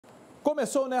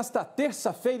Começou nesta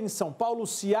terça-feira em São Paulo o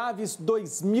SIAVS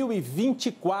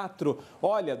 2024.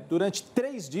 Olha, durante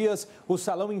 3 dias, o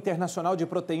Salão Internacional de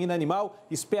Proteína Animal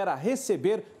espera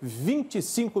receber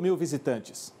 25 mil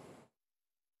visitantes.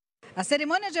 A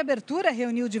cerimônia de abertura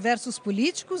reuniu diversos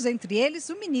políticos, entre eles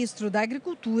o ministro da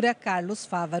Agricultura, Carlos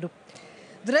Fávaro.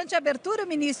 Durante a abertura, o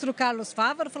ministro Carlos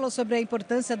Fávaro falou sobre a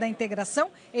importância da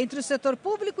integração entre o setor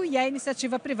público e a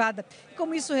iniciativa privada, e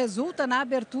como isso resulta na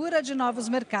abertura de novos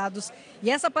mercados.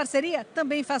 E essa parceria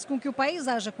também faz com que o país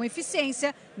haja com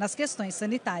eficiência nas questões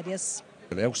sanitárias.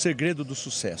 É o segredo do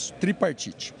sucesso,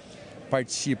 tripartite.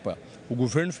 Participa o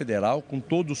governo federal com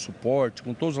todo o suporte,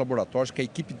 com todos os laboratórios, com a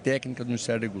equipe técnica do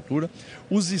Ministério da Agricultura,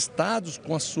 os estados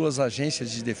com as suas agências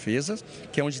de defesa,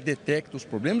 que é onde detecta os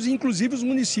problemas, e inclusive os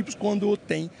municípios quando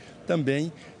tem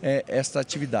também esta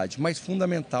atividade. Mas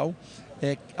fundamental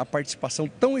é a participação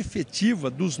tão efetiva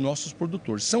dos nossos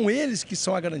produtores. São eles que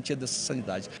são a garantia dessa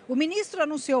sanidade. O ministro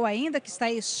anunciou ainda que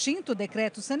está extinto o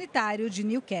decreto sanitário de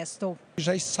Newcastle.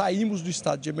 Já saímos do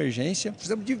estado de emergência,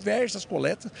 fizemos diversas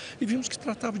coletas e vimos que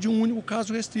tratava de um único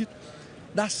caso restrito.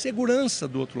 Da segurança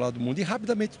do outro lado do mundo e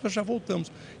rapidamente nós já voltamos.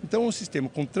 Então é um sistema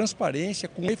com transparência,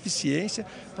 com eficiência,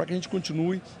 para que a gente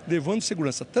continue levando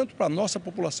segurança tanto para a nossa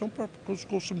população, para os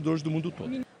consumidores do mundo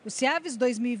todo. O SIAVS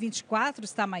 2024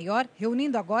 está maior,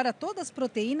 reunindo agora todas as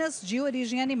proteínas de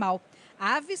origem animal.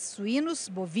 Aves, suínos,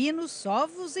 bovinos,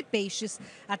 ovos e peixes.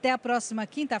 Até a próxima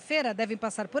quinta-feira devem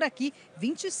passar por aqui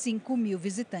 25 mil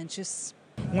visitantes.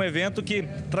 Um evento que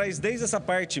traz desde essa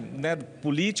parte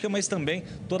política, mas também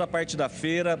toda a parte da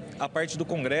feira, a parte do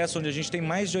congresso, onde a gente tem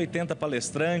mais de 80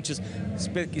 palestrantes,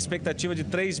 expectativa de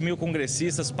 3 mil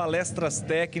congressistas, palestras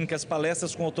técnicas,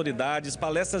 palestras com autoridades,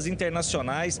 palestras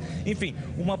internacionais, enfim,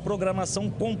 uma programação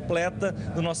completa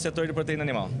do nosso setor de proteína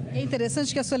animal. É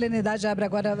interessante que a solenidade abre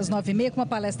agora às 9h30 com uma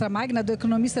palestra magna do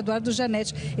economista Eduardo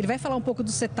Janetti. Ele vai falar um pouco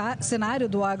do cenário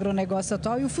do agronegócio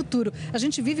atual e o futuro. A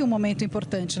gente vive um momento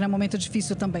importante, um momento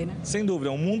difícil também, né? Sem dúvida,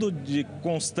 é um mundo de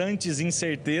constantes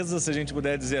incertezas, se a gente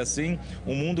puder dizer assim,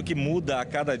 um mundo que muda a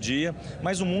cada dia,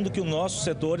 mas um mundo que os nossos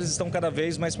setores estão cada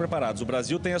vez mais preparados. O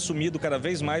Brasil tem assumido cada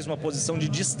vez mais uma posição de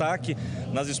destaque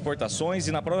nas exportações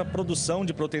e na própria produção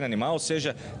de proteína animal,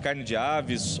 seja carne de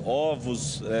aves,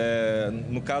 ovos,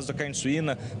 no caso da carne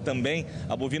suína, também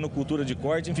a bovinocultura de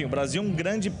corte, enfim, o Brasil é um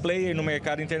grande player no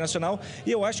mercado internacional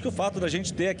e eu acho que o fato da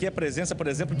gente ter aqui a presença, por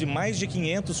exemplo, de mais de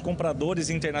 500 compradores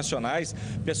internacionais,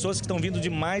 pessoas que estão vindo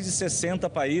de mais de 60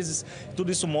 países.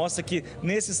 Tudo isso mostra que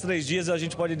nesses 3 dias a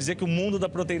gente pode dizer que o mundo da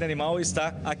proteína animal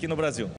está aqui no Brasil.